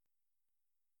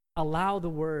 Allow the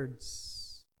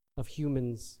words of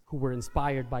humans who were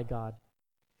inspired by God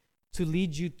to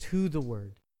lead you to the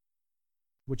Word,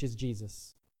 which is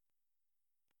Jesus.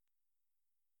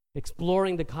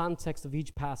 Exploring the context of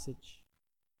each passage,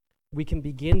 we can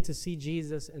begin to see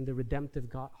Jesus and the redemptive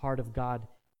heart of God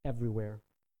everywhere.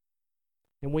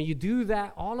 And when you do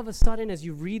that, all of a sudden, as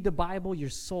you read the Bible, your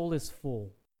soul is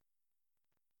full.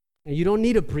 And you don't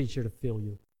need a preacher to fill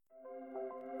you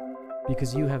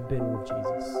because you have been with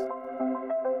Jesus.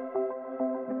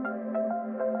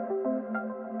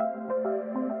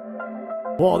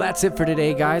 Well, that's it for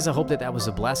today, guys. I hope that was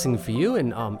a blessing for you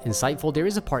and insightful. There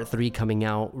is a part 3 coming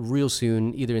out real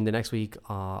soon, either in the next week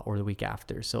or the week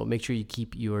after. So make sure you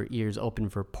keep your ears open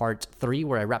for part 3,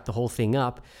 where I wrap the whole thing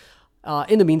up.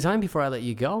 In the meantime, before I let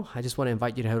you go, I just want to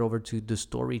invite you to head over to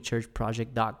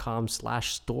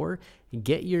thestorychurchproject.com/store and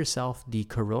get yourself the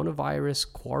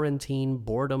Coronavirus Quarantine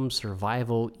Boredom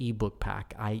Survival ebook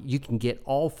pack. You can get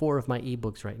all 4 of my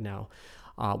ebooks right now.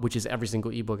 which is every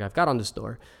single ebook I've got on the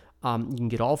store. You can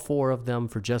get all 4 of them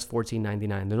for just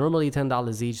 $14.99. They're normally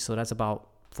 $10 each, so that's about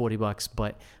 $40,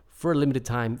 but for a limited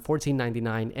time,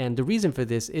 $14.99. And the reason for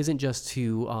this isn't just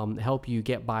to help you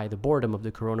get by the boredom of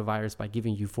the coronavirus by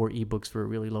giving you 4 ebooks for a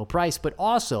really low price, but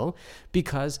also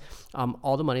because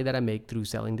all the money that I make through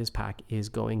selling this pack is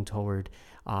going toward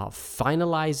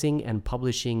finalizing and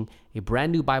publishing a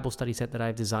brand new Bible study set that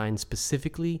I've designed,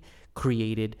 specifically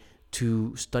created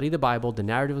to study the Bible, the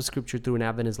narrative of Scripture through an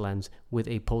Adventist lens with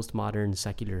a postmodern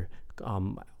secular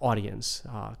audience,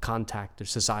 contact or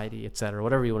society, etc.,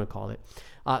 whatever you want to call it.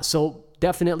 So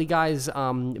definitely, guys,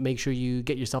 make sure you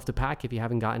get yourself the pack if you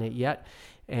haven't gotten it yet,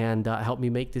 and help me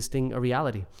make this thing a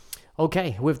reality.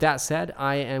 Okay, with that said,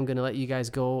 I am going to let you guys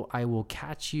go. I will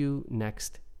catch you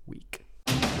next week.